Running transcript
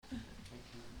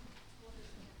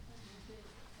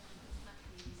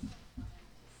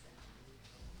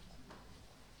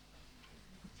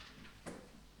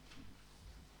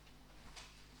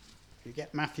We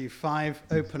get Matthew 5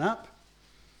 open up.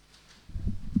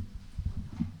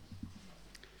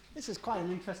 This is quite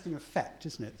an interesting effect,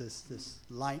 isn't it? This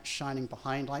light shining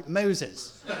behind, like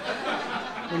Moses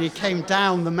when he came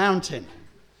down the mountain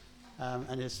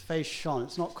and his face shone.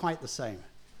 It's not quite the same.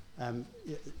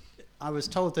 I was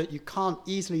told that you can't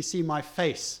easily see my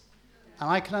face, and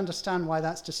I can understand why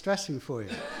that's distressing for you.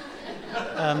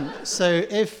 So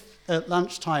if at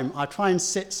lunchtime I try and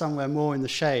sit somewhere more in the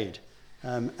shade,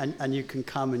 and you can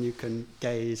come and you can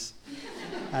gaze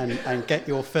and get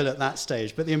your fill at that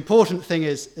stage. But the important thing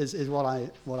is what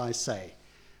I say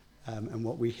and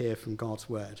what we hear from God's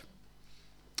word.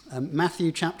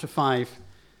 Matthew chapter 5,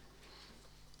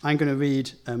 I'm going to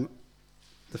read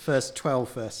the first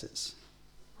 12 verses.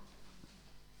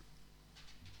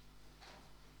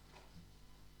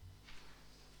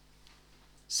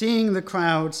 Seeing the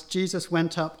crowds, Jesus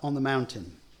went up on the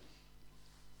mountain.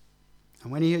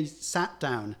 And when he sat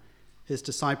down, his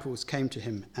disciples came to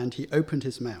him, and he opened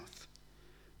his mouth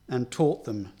and taught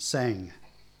them, saying,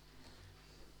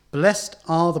 "Blessed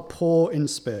are the poor in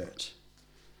spirit,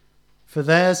 for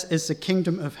theirs is the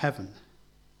kingdom of heaven.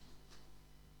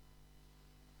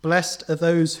 Blessed are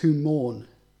those who mourn,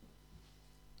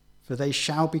 for they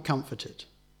shall be comforted.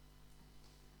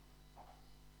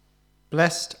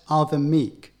 Blessed are the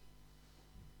meek,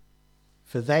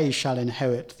 for they shall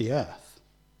inherit the earth.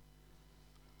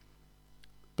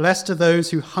 Blessed are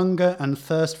those who hunger and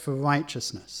thirst for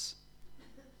righteousness,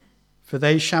 for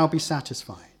they shall be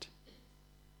satisfied.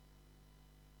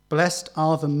 Blessed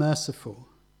are the merciful,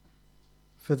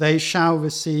 for they shall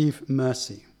receive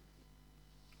mercy.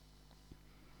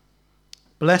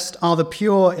 Blessed are the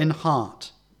pure in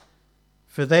heart,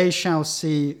 for they shall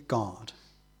see God.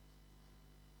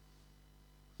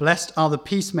 Blessed are the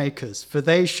peacemakers, for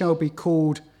they shall be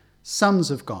called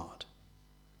sons of God.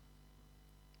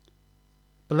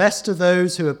 Blessed are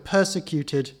those who are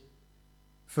persecuted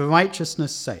for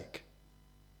righteousness' sake,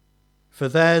 for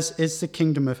theirs is the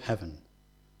kingdom of heaven.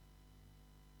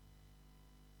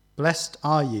 Blessed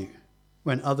are you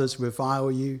when others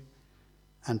revile you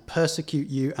and persecute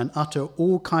you and utter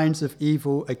all kinds of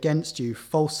evil against you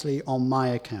falsely on my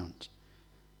account.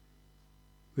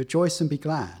 Rejoice and be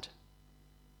glad,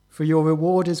 for your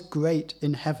reward is great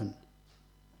in heaven.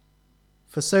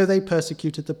 For so they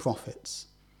persecuted the prophets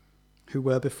who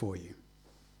were before you."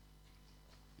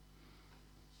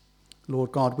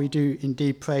 Lord God, we do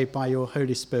indeed pray by your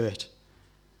Holy Spirit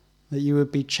that you would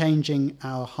be changing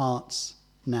our hearts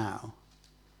now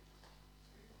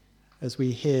as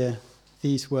we hear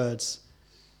these words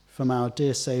from our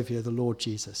dear Saviour, the Lord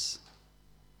Jesus.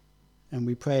 And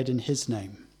we pray it in his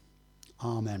name.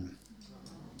 Amen.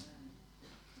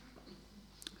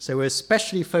 So we're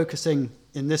especially focusing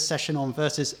in this session on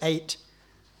verses 8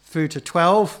 through to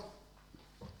 12.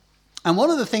 And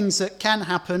one of the things that can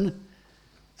happen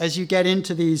as you get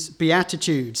into these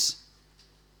Beatitudes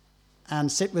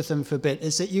and sit with them for a bit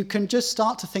is that you can just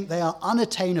start to think they are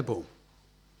unattainable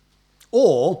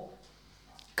or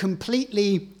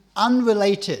completely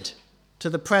unrelated to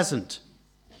the present,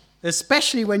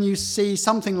 especially when you see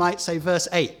something like, say, verse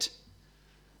 8.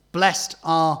 Blessed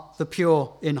are the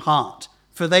pure in heart,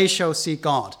 for they shall see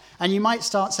God. And you might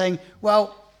start saying,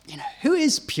 well, who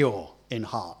is pure in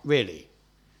heart, really?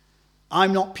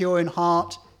 I'm not pure in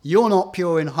heart. You're not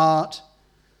pure in heart.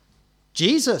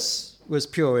 Jesus was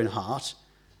pure in heart.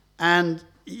 And,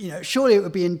 surely it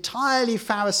would be entirely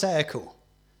pharisaical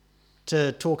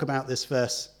to talk about this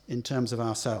verse in terms of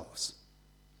ourselves.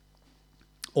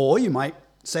 Or you might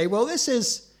say, well, this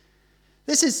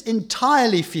is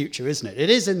entirely future, isn't it? It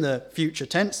is in the future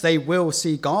tense. They will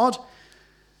see God.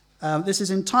 This is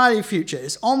entirely future.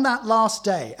 It's on that last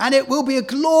day. And it will be a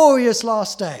glorious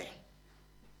last day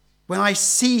when I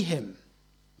see him.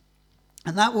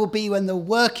 And that will be when the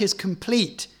work is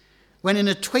complete, when in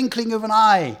a twinkling of an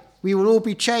eye we will all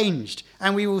be changed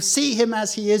and we will see him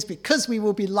as he is because we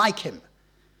will be like him.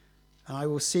 And I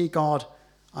will see God.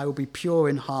 I will be pure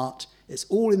in heart. It's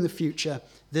all in the future.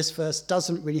 This verse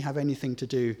doesn't really have anything to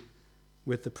do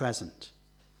with the present.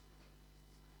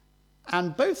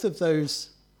 And both of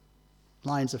those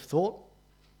lines of thought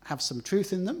have some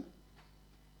truth in them.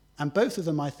 And both of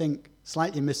them, I think,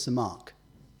 slightly miss the mark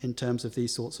in terms of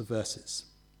these sorts of verses.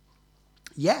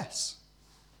 Yes,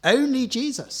 only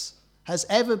Jesus has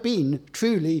ever been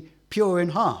truly pure in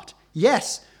heart.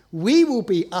 Yes, we will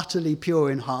be utterly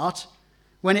pure in heart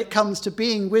when it comes to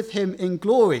being with him in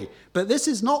glory. But this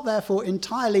is not, therefore,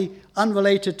 entirely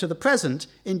unrelated to the present.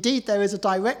 Indeed, there is a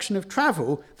direction of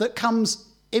travel that comes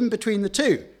in between the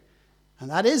two,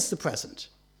 and that is the present.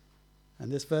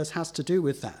 And this verse has to do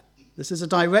with that. This is a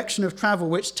direction of travel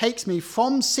which takes me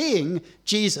from seeing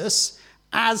Jesus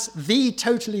as the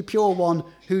totally pure one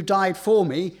who died for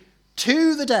me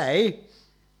to the day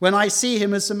when I see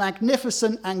him as the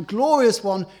magnificent and glorious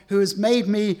one who has made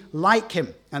me like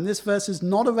him. And this verse is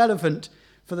not irrelevant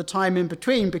for the time in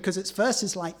between, because it's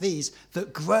verses like these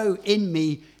that grow in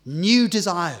me new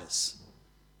desires,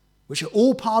 which are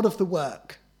all part of the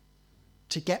work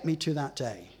to get me to that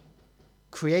day,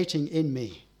 creating in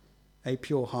me a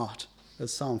pure heart,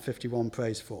 as Psalm 51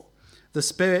 prays for. The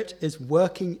Spirit is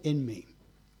working in me.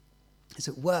 It's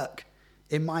at work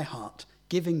in my heart,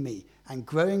 giving me and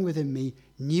growing within me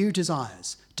new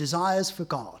desires for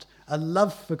God, a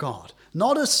love for God,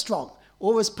 not as strong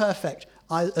or as perfect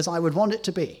as I would want it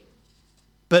to be,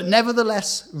 but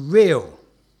nevertheless real,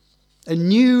 a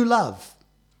new love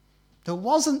that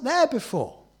wasn't there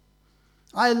before.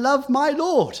 I love my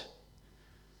Lord,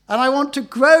 and I want to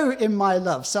grow in my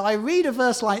love. So I read a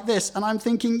verse like this, and I'm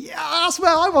thinking, yeah, that's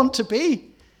where I want to be.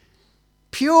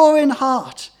 Pure in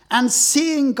heart, and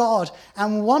seeing God,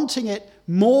 and wanting it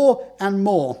more and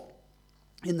more.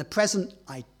 In the present,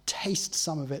 I taste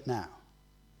some of it now.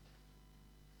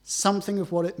 Something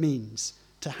of what it means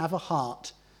to have a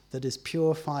heart that is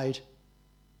purified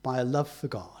by a love for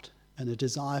God and a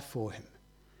desire for him,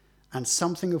 and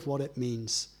something of what it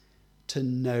means to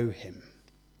know him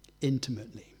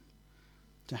intimately,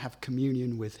 to have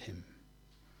communion with him.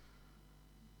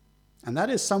 And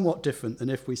that is somewhat different than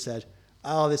if we said,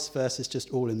 oh, this verse is just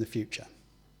all in the future,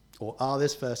 or oh,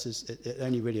 this verse it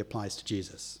only really applies to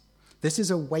Jesus. This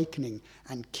is awakening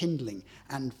and kindling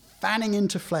and fanning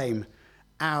into flame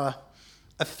our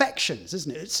affections,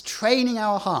 isn't it? It's training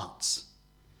our hearts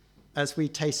as we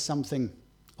taste something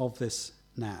of this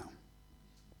now.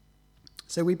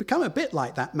 So we become a bit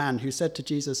like that man who said to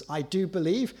Jesus, I do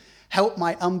believe, help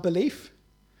my unbelief.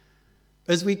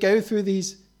 As we go through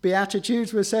these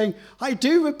Beatitudes, we're saying, I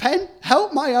do repent,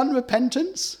 help my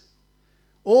unrepentance.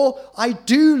 Or I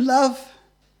do love,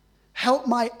 help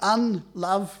my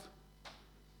unlove.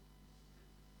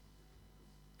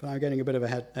 But I'm getting a bit of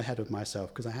ahead of myself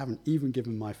because I haven't even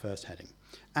given my first heading.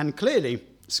 And clearly,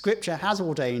 Scripture has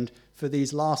ordained for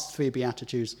these last three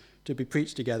Beatitudes to be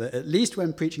preached together, at least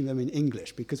when preaching them in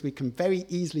English, because we can very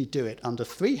easily do it under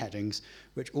three headings,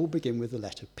 which all begin with the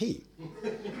letter P.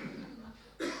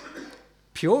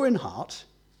 Pure in heart,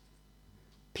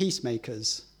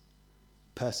 peacemakers,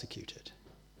 persecuted.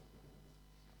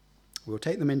 We'll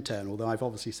take them in turn, although I've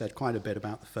obviously said quite a bit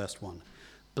about the first one.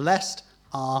 Blessed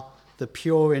are the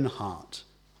pure in heart,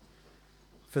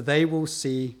 for they will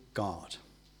see God.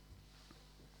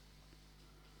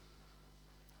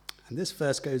 And this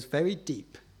verse goes very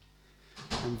deep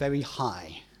and very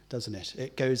high, doesn't it?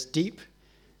 It goes deep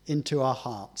into our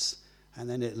hearts, and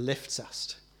then it lifts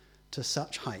us to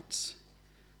such heights.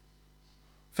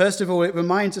 First of all, it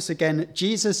reminds us again that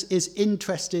Jesus is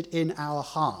interested in our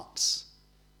hearts.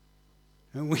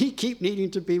 And we keep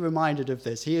needing to be reminded of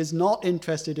this. He is not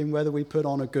interested in whether we put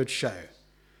on a good show.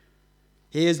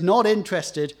 He is not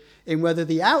interested in whether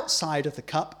the outside of the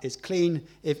cup is clean,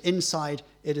 if inside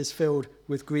it is filled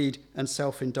with greed and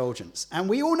self-indulgence. And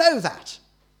we all know that.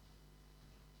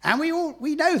 And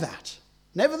we know that.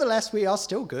 Nevertheless, we are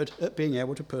still good at being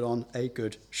able to put on a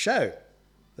good show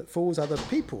that fools other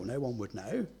people. No one would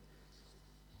know.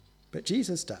 But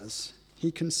Jesus does.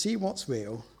 He can see what's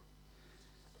real,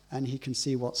 and he can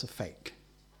see what's a fake.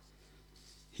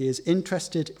 He is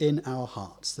interested in our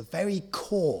hearts, the very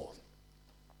core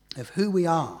of who we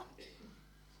are,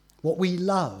 what we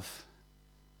love,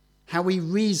 how we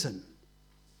reason,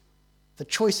 the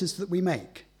choices that we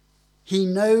make. He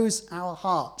knows our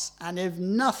hearts, and if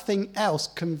nothing else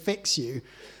convicts you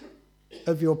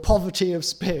of your poverty of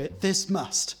spirit, this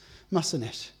must, mustn't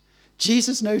it?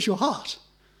 Jesus knows your heart.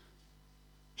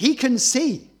 He can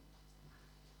see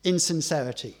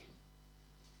insincerity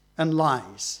and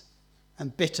lies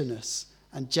and bitterness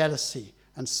and jealousy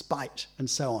and spite and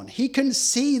so on. He can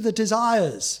see the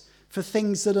desires for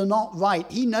things that are not right.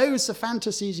 He knows the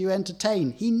fantasies you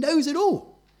entertain. He knows it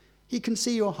all. He can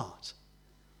see your heart.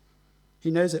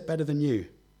 He knows it better than you,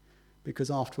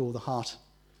 because after all, the heart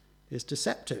is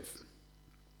deceptive.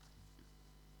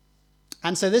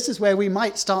 And so this is where we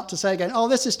might start to say again, oh,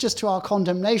 this is just to our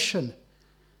condemnation.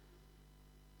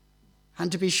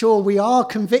 And to be sure, we are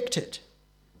convicted.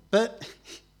 But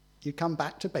you come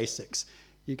back to basics.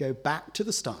 You go back to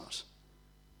the start.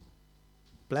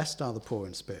 Blessed are the poor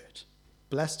in spirit.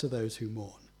 Blessed are those who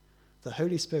mourn. The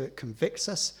Holy Spirit convicts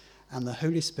us, and the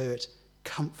Holy Spirit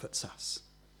comforts us.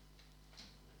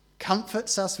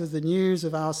 Comforts us with the news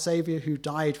of our Saviour who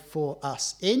died for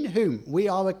us, in whom we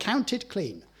are accounted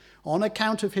clean. on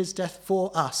account of his death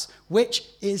for us, which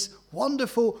is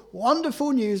wonderful,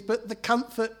 wonderful news, but the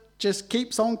comfort just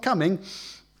keeps on coming,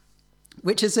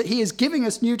 which is that he is giving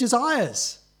us new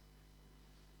desires.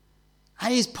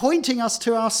 And he's pointing us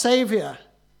to our Saviour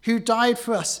who died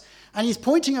for us. And he's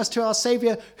pointing us to our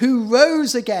Saviour who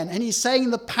rose again. And he's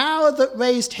saying the power that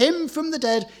raised him from the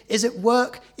dead is at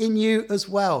work in you as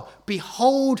well.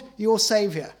 Behold your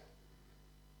Saviour,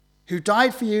 who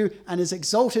died for you and is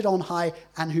exalted on high,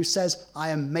 and who says, I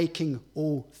am making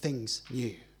all things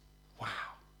new. Wow.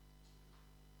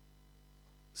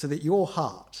 So that your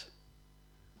heart,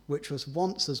 which was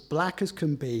once as black as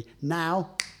can be,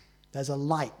 now there's a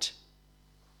light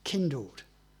kindled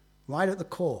right at the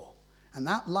core. And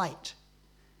that light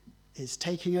is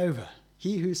taking over.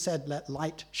 He who said, let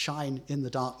light shine in the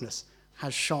darkness,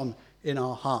 has shone in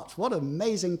our hearts. What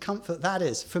amazing comfort that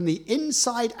is. From the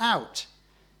inside out,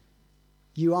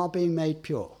 you are being made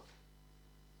pure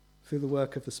through the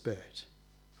work of the Spirit.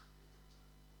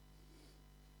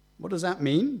 What does that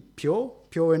mean? Pure?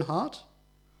 Pure in heart?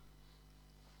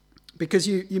 Because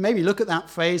you maybe look at that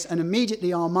phrase and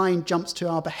immediately our mind jumps to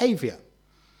our behaviour.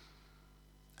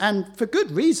 And for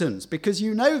good reasons, because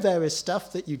you know there is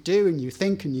stuff that you do and you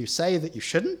think and you say that you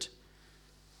shouldn't.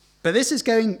 But this is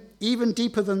going even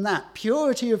deeper than that.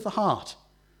 Purity of the heart.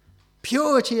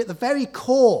 Purity at the very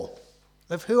core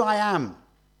of who I am.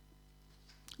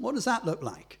 What does that look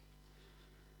like?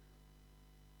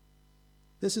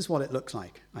 This is what it looks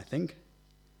like, I think.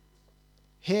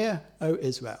 Hear, O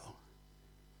Israel,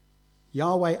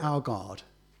 Yahweh our God,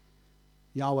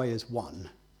 Yahweh is one.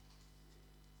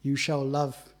 You shall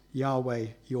love Yahweh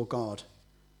your God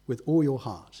with all your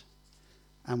heart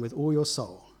and with all your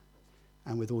soul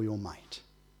and with all your might.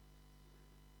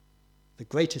 The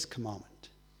greatest commandment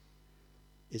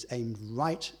is aimed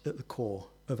right at the core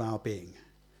of our being.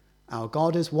 Our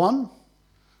God is one,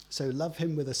 so love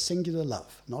him with a singular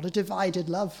love, not a divided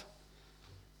love,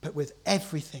 but with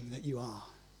everything that you are.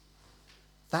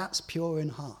 That's pure in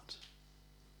heart.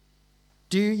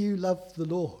 Do you love the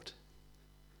Lord?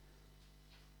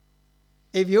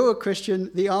 If you're a Christian,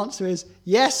 the answer is,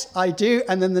 yes, I do.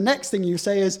 And then the next thing you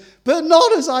say is, but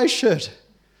not as I should.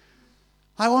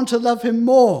 I want to love him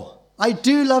more. I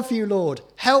do love you, Lord.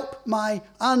 Help my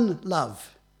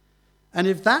unlove. And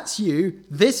if that's you,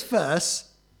 this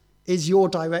verse is your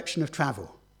direction of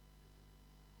travel.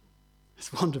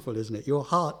 It's wonderful, isn't it? Your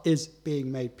heart is being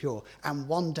made pure. And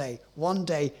one day,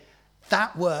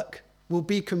 that work will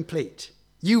be complete.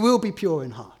 You will be pure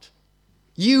in heart.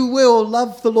 You will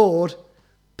love the Lord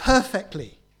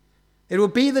perfectly. It will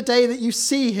be the day that you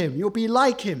see him. You'll be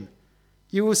like him.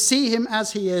 You will see him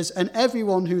as he is, and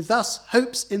everyone who thus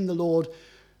hopes in the Lord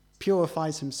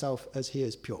purifies himself as he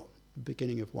is pure. The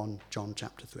beginning of 1 John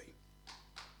chapter 3.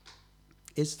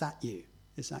 Is that you?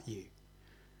 Is that you?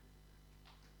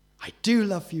 I do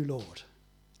love you, Lord.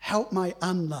 Help my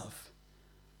unlove.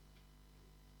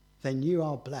 Then you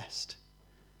are blessed.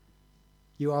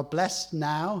 You are blessed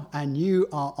now, and you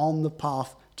are on the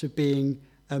path to being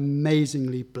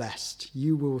amazingly blessed.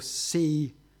 You will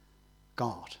see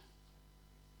God.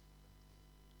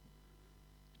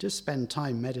 Just spend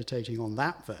time meditating on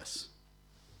that verse.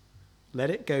 Let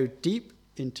it go deep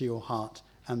into your heart,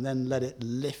 and then let it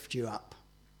lift you up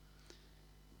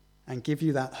and give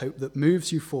you that hope that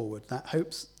moves you forward, that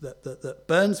hope that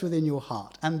burns within your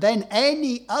heart. And then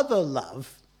any other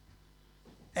love,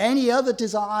 any other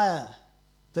desire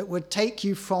that would take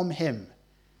you from him,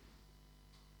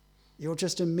 you'll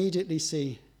just immediately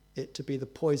see it to be the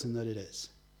poison that it is.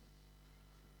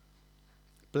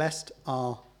 Blessed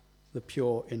are the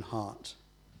pure in heart,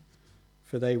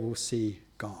 for they will see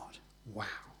God. Wow.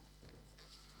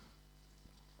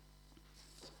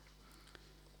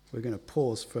 We're going to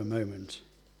pause for a moment.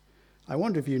 I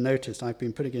wonder if you noticed I've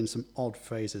been putting in some odd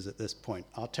phrases at this point.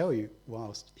 I'll tell you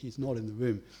whilst he's not in the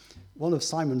room. One of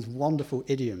Simon's wonderful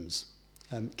idioms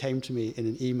came to me in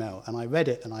an email, and I read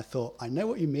it and I thought, I know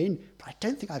what you mean, but I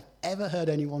don't think I've ever heard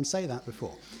anyone say that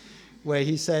before. Where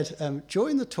he said,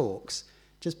 during the talks,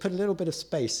 just put a little bit of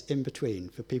space in between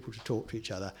for people to talk to each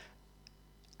other.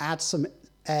 Add some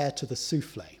air to the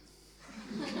souffle.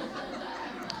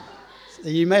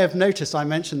 You may have noticed I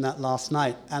mentioned that last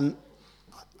night, and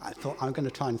I thought I'm going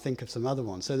to try and think of some other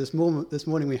ones. So this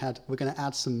morning we're going to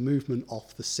add some movement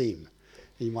off the seam.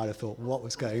 And you might have thought, what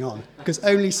was going on? Because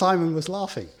only Simon was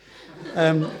laughing.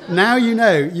 Now you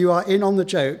know you are in on the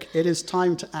joke. It is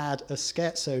time to add a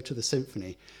scherzo to the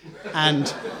symphony.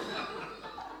 And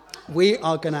we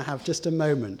are going to have just a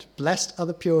moment. Blessed are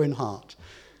the pure in heart,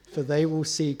 for they will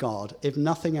see God. If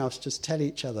nothing else, just tell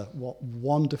each other what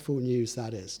wonderful news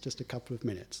that is. Just a couple of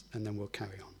minutes, and then we'll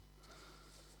carry on.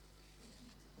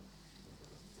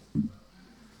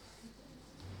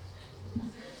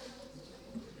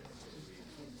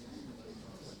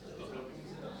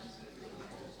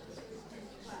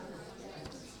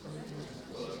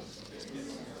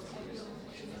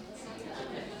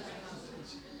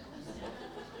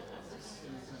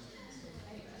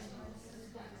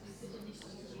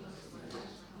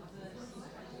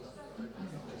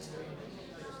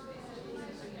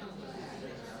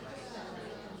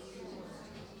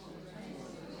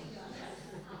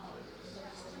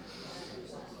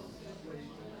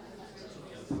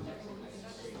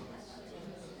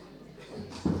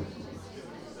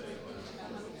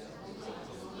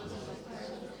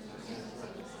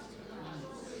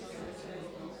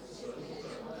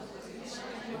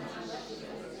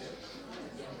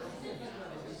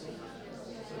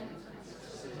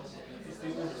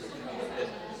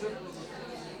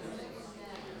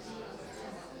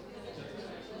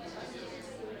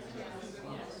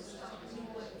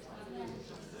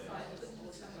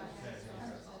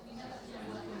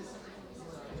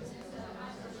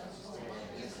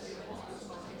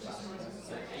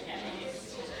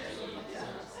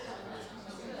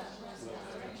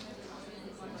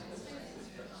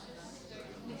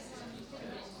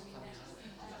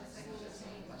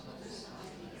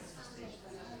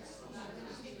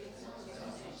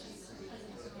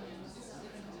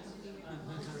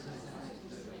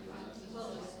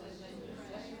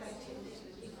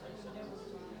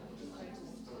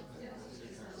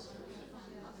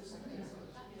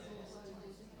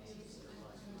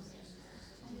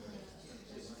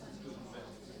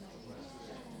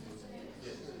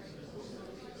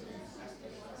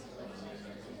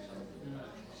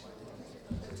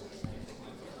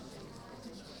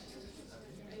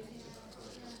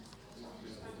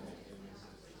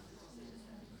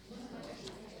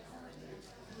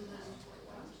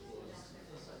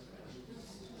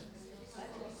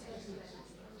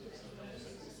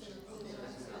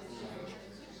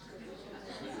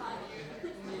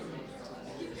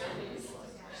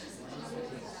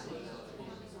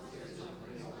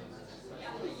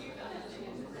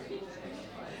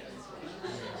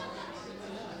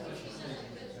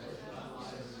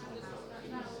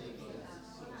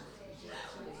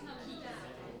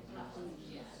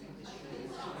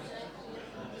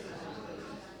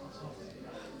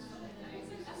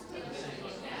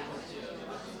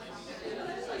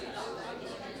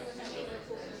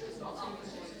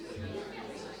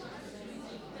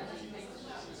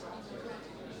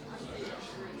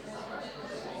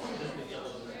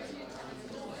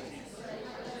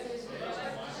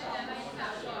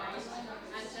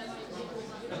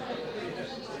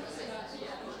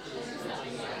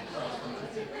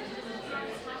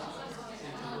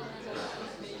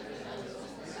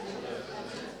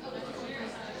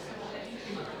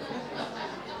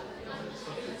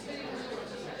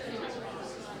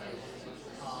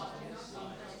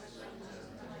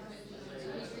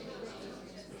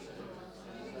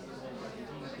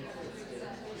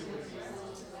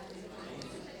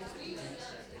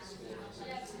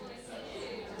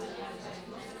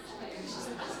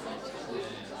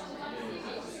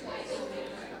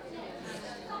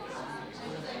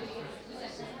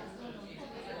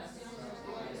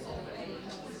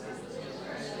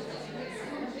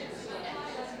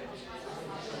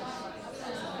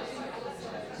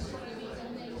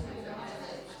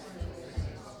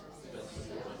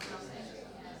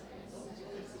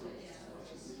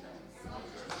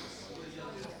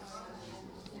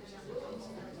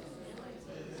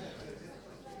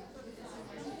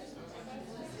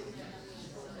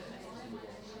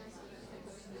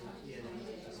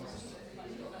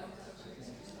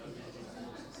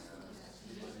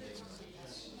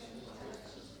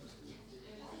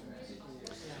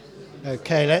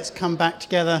 Okay, let's come back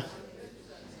together.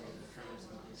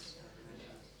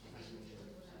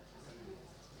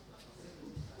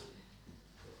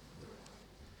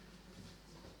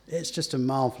 It's just a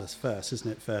marvellous verse,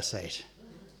 isn't it, verse 8?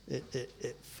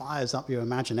 It fires up your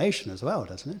imagination as well,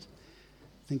 doesn't it?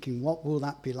 Thinking, what will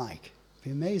that be like? It'll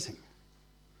be amazing.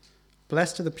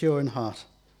 Blessed are the pure in heart,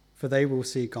 for they will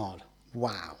see God.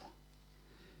 Wow.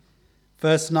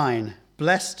 Verse 9,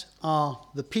 blessed are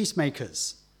the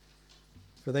peacemakers,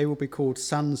 for they will be called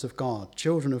sons of God,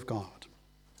 children of God.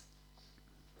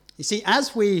 You see,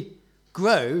 as we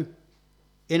grow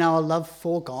in our love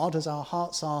for God, as our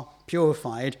hearts are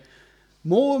purified,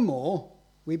 more and more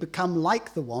we become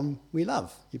like the one we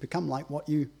love. You become like what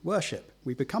you worship.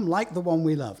 We become like the one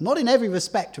we love. Not in every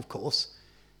respect, of course.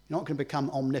 You're not going to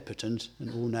become omnipotent and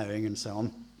all-knowing and so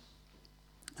on.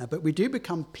 But we do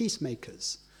become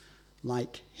peacemakers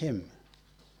like him.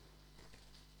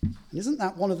 And isn't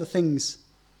that one of the things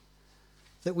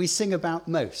that we sing about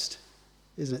most,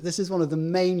 isn't it? This is one of the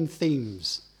main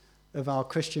themes of our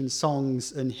Christian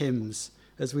songs and hymns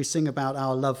as we sing about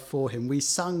our love for him. We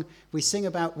sing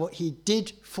about what he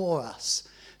did for us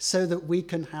so that we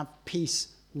can have peace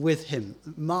with him.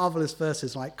 Marvelous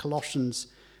verses like Colossians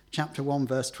chapter 1,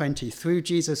 verse 20. Through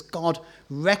Jesus, God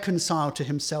reconciled to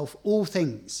himself all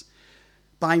things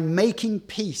by making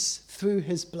peace through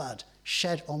his blood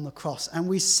shed on the cross. And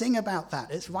we sing about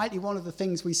that. It's rightly one of the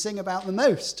things we sing about the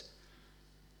most.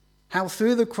 How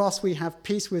through the cross we have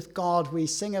peace with God. We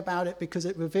sing about it because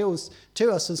it reveals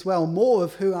to us as well more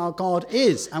of who our God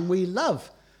is, and we love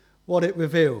what it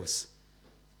reveals.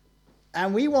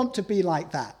 And we want to be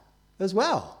like that as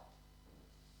well.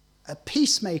 A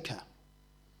peacemaker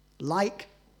like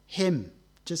him.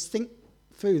 Just think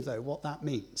through, though, what that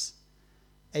means.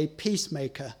 A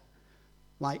peacemaker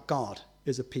like God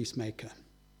is a peacemaker.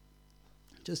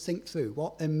 Just think through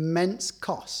what immense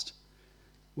cost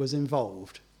was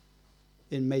involved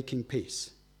in making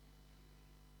peace.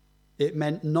 It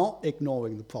meant not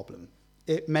ignoring the problem.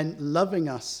 It meant loving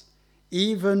us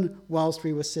even whilst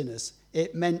we were sinners.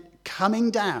 It meant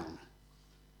coming down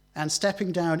and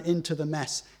stepping down into the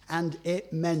mess. And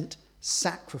it meant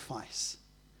sacrifice.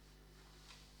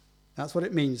 That's what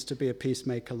it means to be a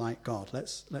peacemaker like God.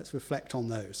 Let's reflect on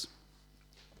those.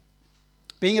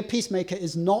 Being a peacemaker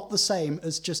is not the same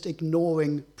as just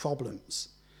ignoring problems.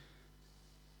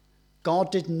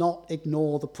 God did not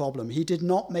ignore the problem. He did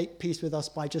not make peace with us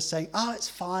by just saying, it's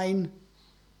fine.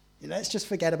 Let's just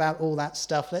forget about all that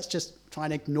stuff. Let's just try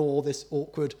and ignore this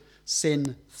awkward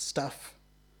sin stuff.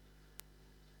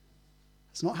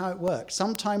 That's not how it works.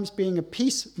 Sometimes being a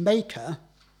peacemaker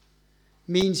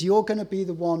means you're going to be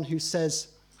the one who says,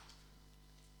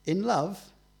 in love,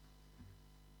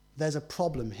 there's a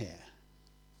problem here.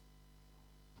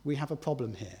 We have a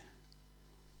problem here.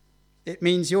 It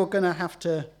means you're going to have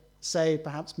to say,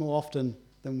 perhaps more often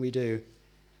than we do,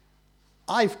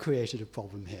 I've created a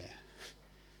problem here.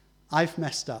 I've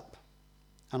messed up,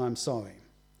 and I'm sorry.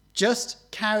 Just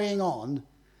carrying on,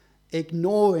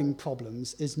 ignoring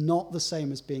problems is not the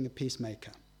same as being a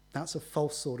peacemaker. That's a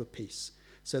false sort of peace.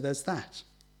 So there's that.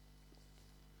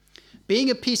 Being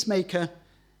a peacemaker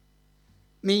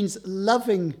means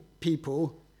loving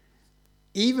people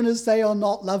even as they are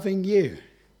not loving you.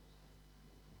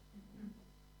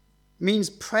 Means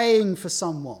praying for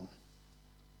someone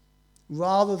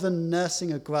rather than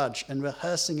nursing a grudge and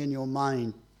rehearsing in your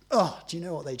mind, do you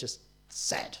know what they just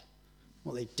said?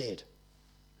 What they did?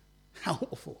 How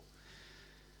awful.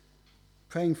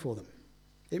 Praying for them.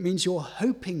 It means you're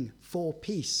hoping for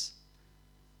peace.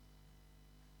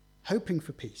 Hoping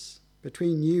for peace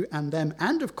between you and them.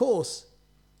 And of course,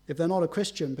 if they're not a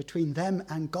Christian, between them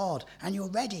and God. And you're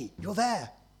ready. You're there.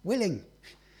 Willing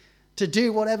to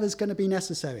do whatever's going to be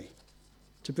necessary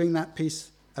to bring that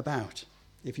peace about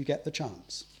if you get the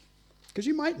chance. Because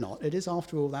you might not. It is,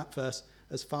 after all, that verse,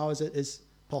 as far as it is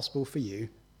possible for you,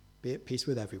 be at peace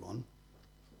with everyone.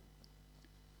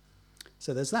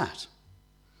 So there's that.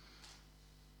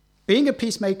 Being a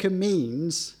peacemaker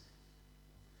means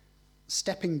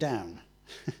stepping down,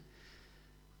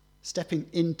 stepping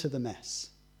into the mess.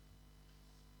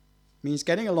 Means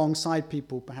getting alongside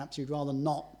people perhaps you'd rather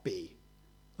not be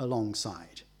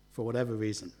alongside for whatever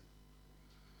reason.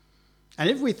 And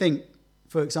if we think,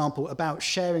 for example, about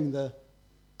sharing the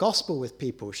gospel with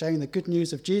people, sharing the good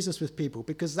news of Jesus with people,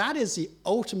 because that is the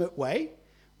ultimate way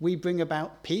we bring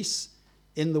about peace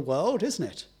in the world, isn't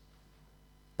it?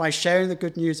 By sharing the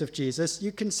good news of Jesus,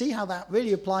 you can see how that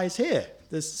really applies here.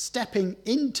 There's stepping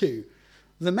into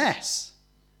the mess,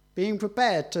 being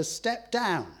prepared to step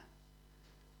down.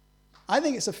 I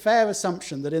think it's a fair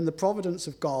assumption that in the providence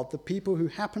of God, the people who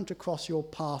happen to cross your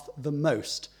path the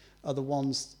most are the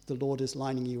ones the Lord is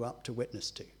lining you up to witness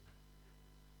to.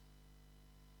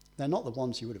 They're not the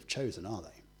ones you would have chosen, are they?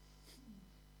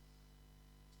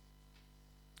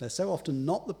 They're so often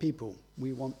not the people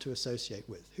we want to associate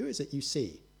with. Who is it you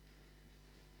see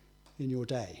in your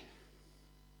day?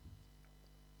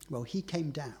 Well, he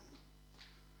came down.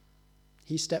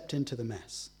 He stepped into the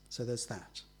mess. So there's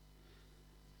that.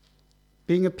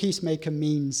 Being a peacemaker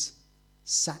means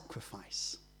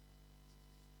sacrifice.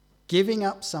 Giving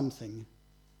up something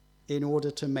in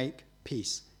order to make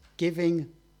peace. Giving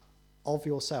of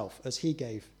yourself as he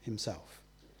gave himself.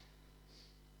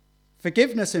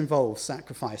 Forgiveness involves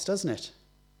sacrifice, doesn't it?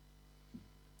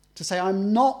 To say,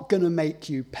 I'm not going to make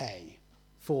you pay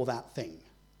for that thing.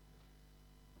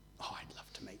 Oh, I'd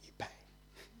love to make you pay.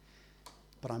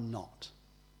 But I'm not.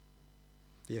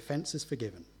 The offense is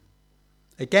forgiven.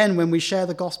 Again, when we share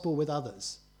the gospel with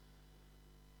others,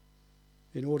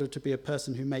 in order to be a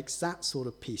person who makes that sort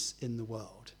of peace in the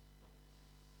world,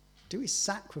 do we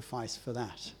sacrifice for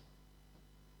that?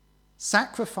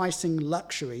 Sacrificing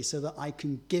luxury so that I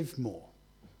can give more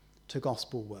to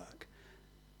gospel work.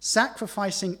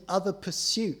 Sacrificing other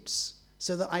pursuits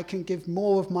so that I can give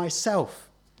more of myself.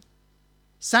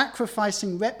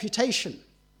 Sacrificing reputation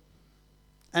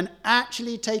and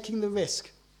actually taking the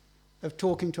risk of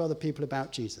talking to other people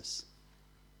about Jesus.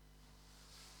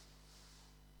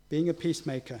 Being a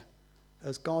peacemaker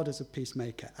as God is a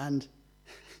peacemaker. And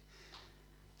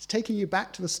it's taking you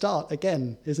back to the start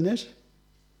again, isn't it?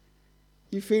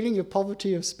 You feeling your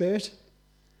poverty of spirit?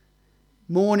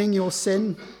 Mourning your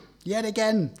sin? Yet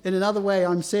again, in another way,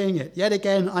 I'm seeing it. Yet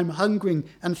again, I'm hungering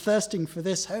and thirsting for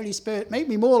this. Holy Spirit, make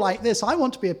me more like this. I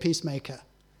want to be a peacemaker,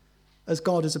 as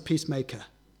God is a peacemaker.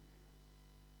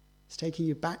 It's taking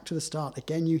you back to the start.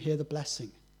 Again, you hear the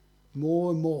blessing. More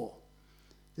and more.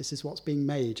 This is what's being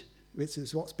made. This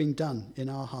is what's being done in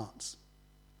our hearts.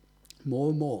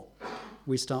 More and more,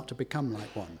 we start to become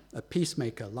like one, a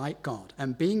peacemaker like God.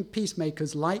 And being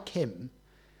peacemakers like him,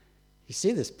 you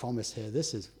see this promise here,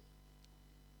 this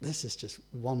is just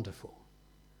wonderful.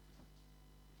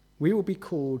 We will be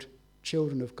called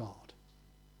children of God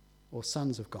or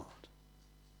sons of God.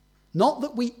 Not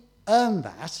that we earn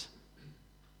that,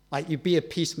 like you be a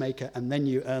peacemaker and then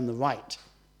you earn the right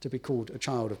to be called a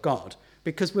child of God,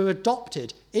 because we're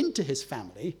adopted into his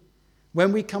family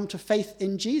when we come to faith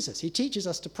in Jesus. He teaches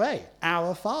us to pray,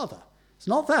 Our Father. It's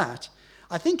not that.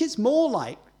 I think it's more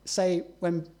like, say,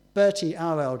 when Bertie,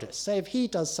 our eldest, say if he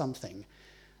does something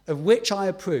of which I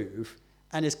approve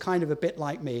and is kind of a bit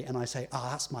like me, and I say,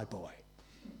 that's my boy.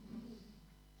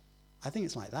 I think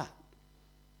it's like that.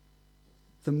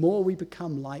 The more we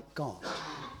become like God,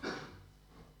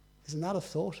 isn't that a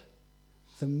thought?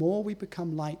 The more we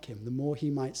become like him, the more he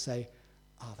might say,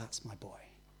 that's my boy.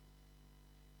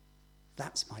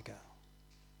 That's my girl.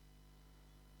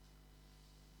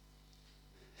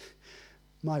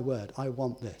 My word, I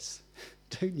want this,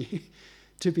 don't you?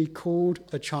 To be called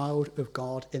a child of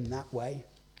God in that way.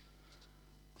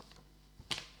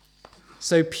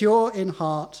 So pure in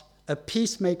heart, a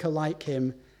peacemaker like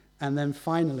him, and then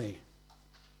finally,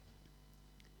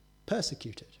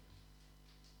 persecuted.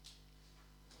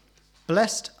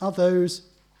 Blessed are those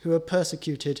who are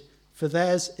persecuted, for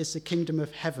theirs is the kingdom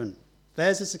of heaven.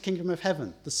 Theirs is the kingdom of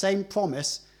heaven, the same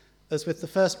promise as with the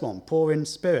first one, poor in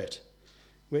spirit,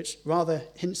 which rather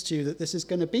hints to you that this is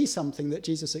going to be something that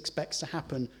Jesus expects to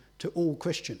happen to all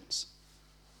Christians.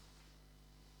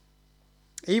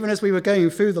 Even as we were going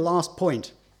through the last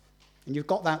point, and you've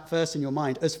got that verse in your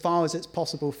mind, as far as it's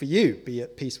possible for you, be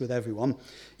at peace with everyone.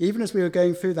 Even as we were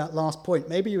going through that last point,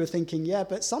 maybe you were thinking,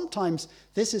 but sometimes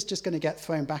this is just going to get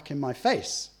thrown back in my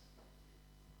face.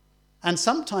 And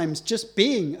sometimes just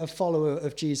being a follower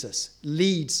of Jesus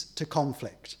leads to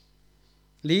conflict,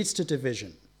 leads to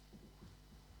division.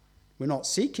 We're not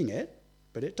seeking it,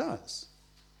 but it does.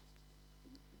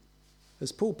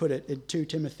 As Paul put it in 2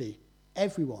 Timothy,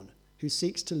 everyone who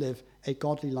seeks to live a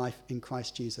godly life in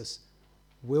Christ Jesus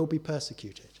will be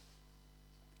persecuted.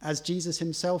 As Jesus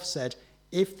himself said,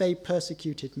 if they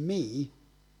persecuted me,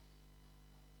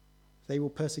 they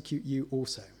will persecute you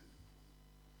also.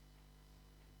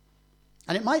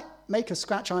 And it might make us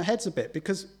scratch our heads a bit,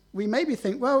 because we maybe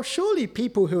think, well, surely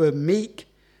people who are meek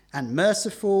and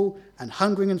merciful and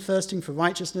hungering and thirsting for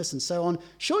righteousness and so on,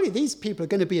 surely these people are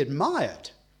going to be admired,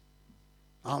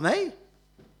 aren't they?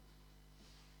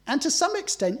 And to some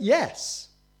extent, yes.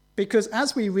 Because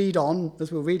as we'll read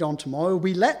on tomorrow,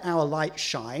 we let our light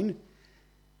shine,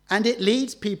 and it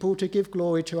leads people to give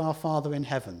glory to our Father in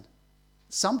heaven.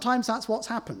 Sometimes that's what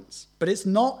happens, but it's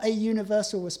not a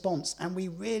universal response, and we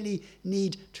really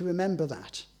need to remember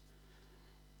that.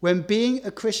 When being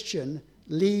a Christian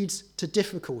leads to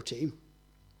difficulty,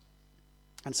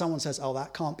 and someone says, oh,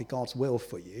 that can't be God's will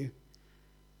for you,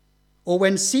 or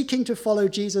when seeking to follow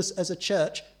Jesus as a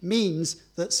church means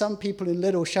that some people in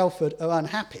Little Shelford are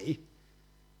unhappy,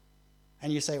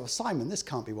 and you say, well, Simon, this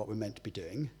can't be what we're meant to be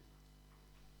doing,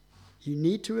 you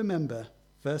need to remember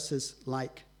verses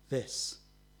like this.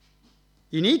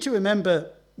 You need to remember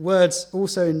words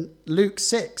also in Luke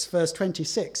 6, verse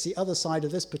 26, the other side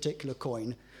of this particular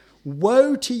coin.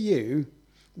 Woe to you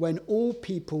when all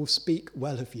people speak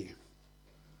well of you.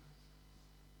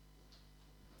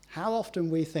 How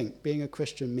often we think being a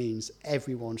Christian means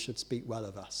everyone should speak well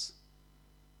of us.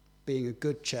 Being a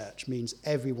good church means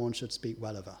everyone should speak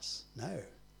well of us. No.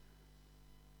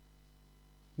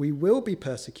 We will be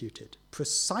persecuted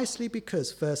precisely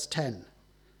because, verse 10,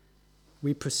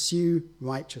 we pursue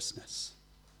righteousness.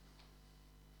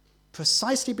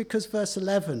 Precisely because, verse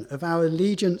 11, of our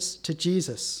allegiance to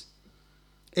Jesus.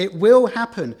 It will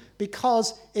happen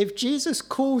because if Jesus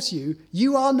calls you,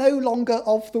 you are no longer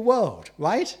of the world,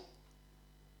 right?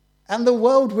 And the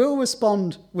world will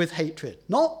respond with hatred,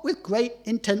 not with great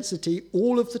intensity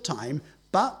all of the time,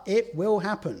 but it will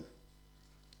happen.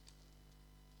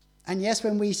 And yes,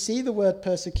 when we see the word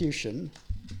persecution,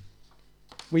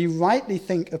 we rightly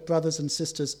think of brothers and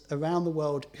sisters around the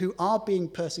world who are being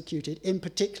persecuted in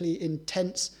particularly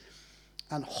intense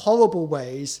and horrible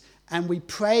ways, and we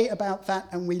pray about that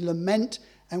and we lament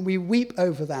and we weep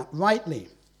over that rightly.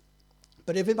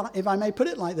 But if I may put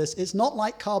it like this, it's not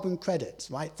like carbon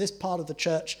credits, right? This part of the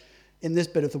church in this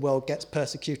bit of the world gets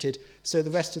persecuted, so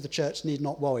the rest of the church need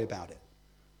not worry about it.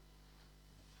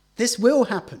 This will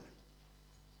happen.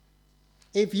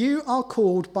 If you are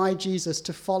called by Jesus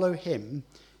to follow him,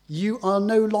 you are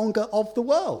no longer of the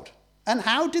world. And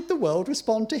how did the world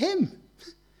respond to him?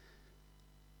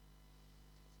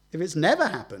 If it's never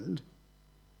happened,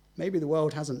 maybe the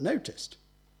world hasn't noticed.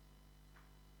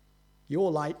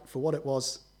 Your light, for what it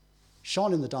was,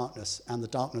 shone in the darkness, and the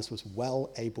darkness was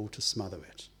well able to smother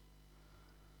it.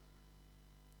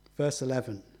 Verse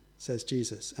 11 says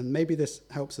Jesus, and maybe this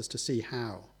helps us to see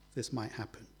how this might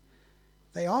happen.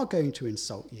 They are going to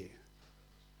insult you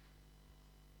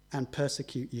and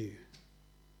persecute you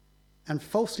and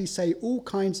falsely say all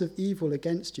kinds of evil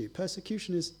against you.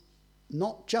 Persecution is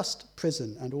not just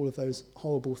prison and all of those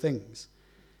horrible things.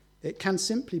 It can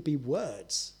simply be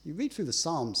words. You read through the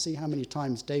Psalms, see how many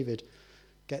times David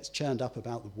gets churned up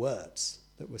about the words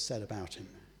that were said about him.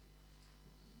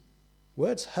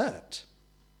 Words hurt.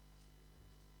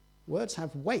 Words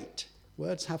have weight.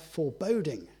 Words have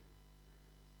foreboding.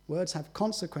 Words have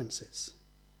consequences.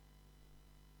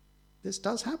 This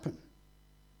does happen.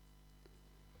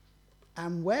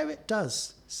 And where it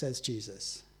does, says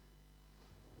Jesus,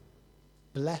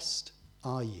 blessed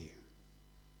are you.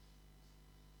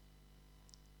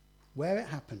 Where it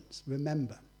happens,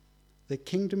 remember, the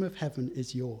kingdom of heaven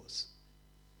is yours.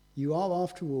 You are,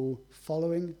 after all,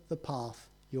 following the path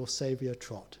your Saviour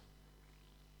trod.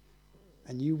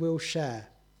 And you will share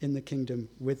in the kingdom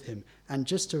with him. And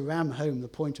just to ram home the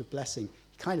point of blessing,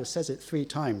 he kind of says it 3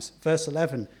 times. Verse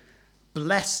 11,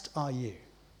 blessed are you.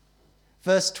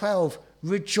 Verse 12,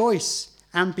 rejoice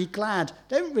and be glad.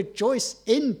 Don't rejoice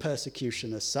in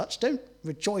persecution as such. Don't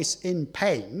rejoice in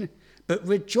pain, but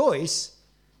rejoice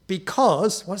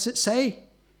because, what does it say?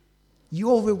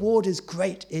 Your reward is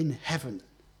great in heaven.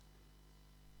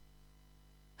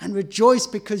 And rejoice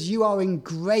because you are in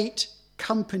great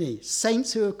company,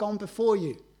 saints who have gone before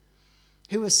you,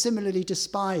 who are similarly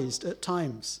despised at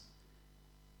times,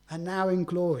 and now in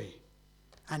glory.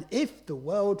 And if the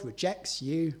world rejects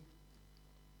you,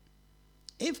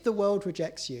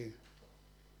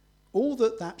 all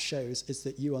that shows is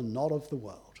that you are not of the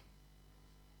world.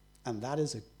 And that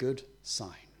is a good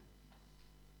sign.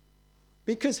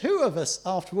 Because who of us,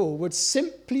 after all, would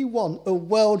simply want a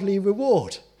worldly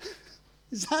reward?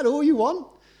 Is that all you want?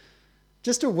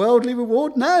 Just a worldly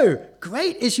reward? No.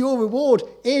 Great is your reward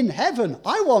in heaven.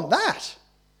 I want that.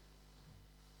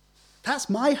 That's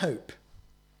my hope.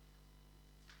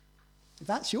 If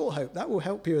that's your hope, that will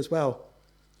help you as well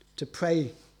to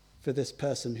pray for this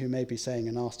person who may be saying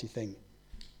a nasty thing,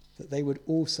 that they would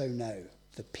also know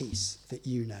the peace that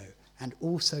you know and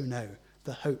also know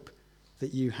the hope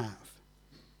that you have.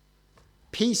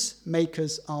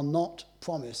 Peacemakers are not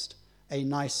promised a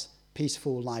nice,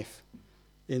 peaceful life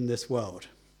in this world.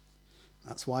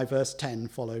 That's why verse 10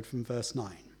 followed from verse 9.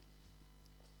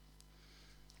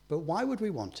 But why would we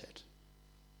want it?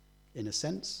 In a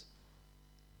sense,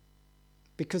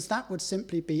 because that would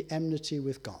simply be enmity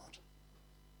with God.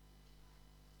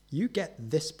 you get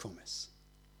this promise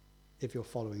if you're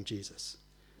following Jesus.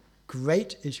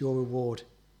 Great is your reward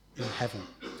in heaven.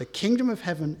 The kingdom of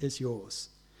heaven is yours.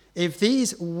 If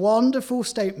these wonderful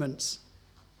statements,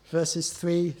 verses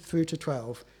 3 through to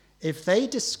 12, if they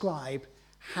describe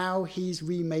how he's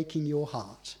remaking your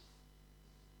heart,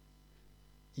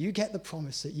 you get the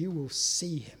promise that you will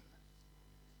see him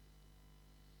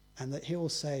and that he'll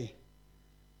say,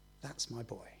 that's my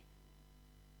boy.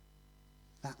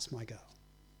 That's my girl.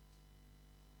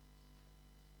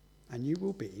 And you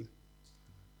will be,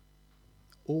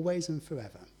 always and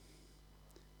forever,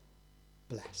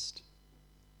 blessed.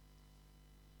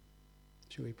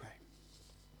 Shall we pray?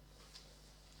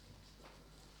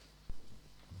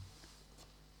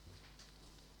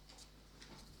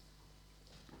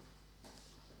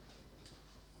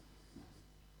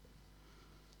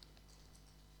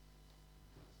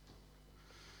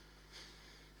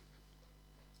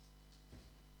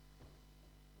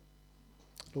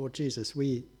 Lord Jesus,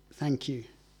 we thank you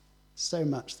so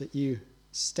much that you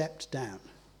stepped down.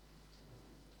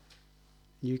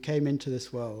 You came into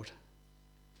this world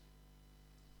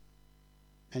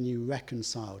and you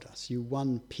reconciled us. You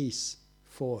won peace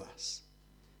for us.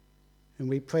 And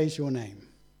we praise your name.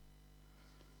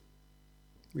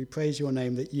 We praise your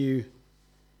name that you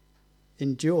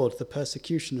endured the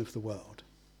persecution of the world.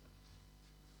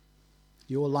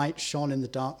 Your light shone in the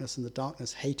darkness and the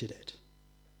darkness hated it.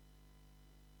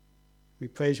 We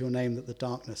praise your name that the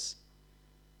darkness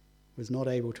was not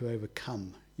able to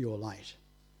overcome your light,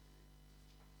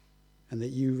 and that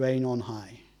you reign on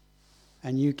high,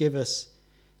 and you give us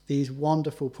these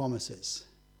wonderful promises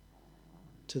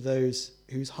to those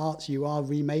whose hearts you are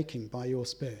remaking by your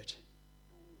Spirit.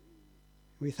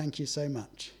 We thank you so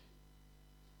much.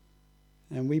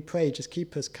 And we pray, just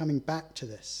keep us coming back to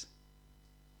this.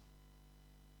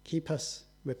 Keep us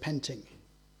repenting.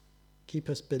 Keep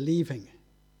us believing.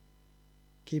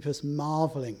 Keep us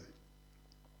marveling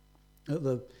at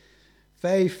the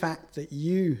very fact that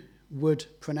you would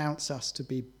pronounce us to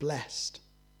be blessed.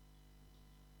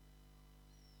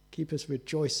 Keep us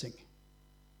rejoicing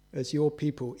as your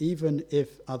people, even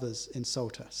if others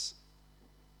insult us.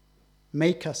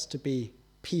 Make us to be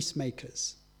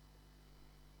peacemakers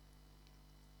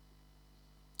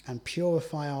and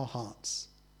purify our hearts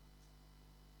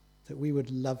that we would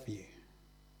love you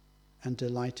and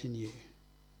delight in you.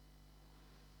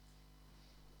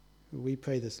 We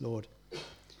pray this, Lord,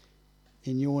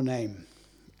 in your name,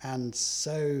 and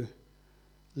so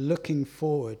looking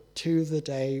forward to the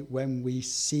day when we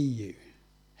see you.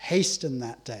 Hasten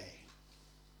that day.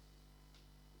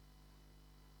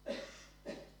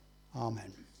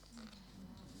 Amen.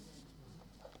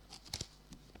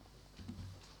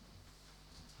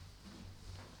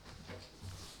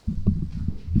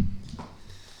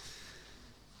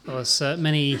 Well, there's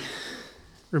many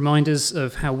reminders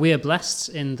of how we are blessed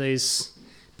in those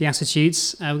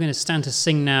Beatitudes. We're going to stand to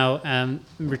sing now,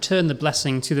 return the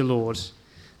blessing to the Lord.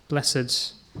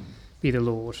 Blessed be the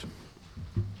Lord.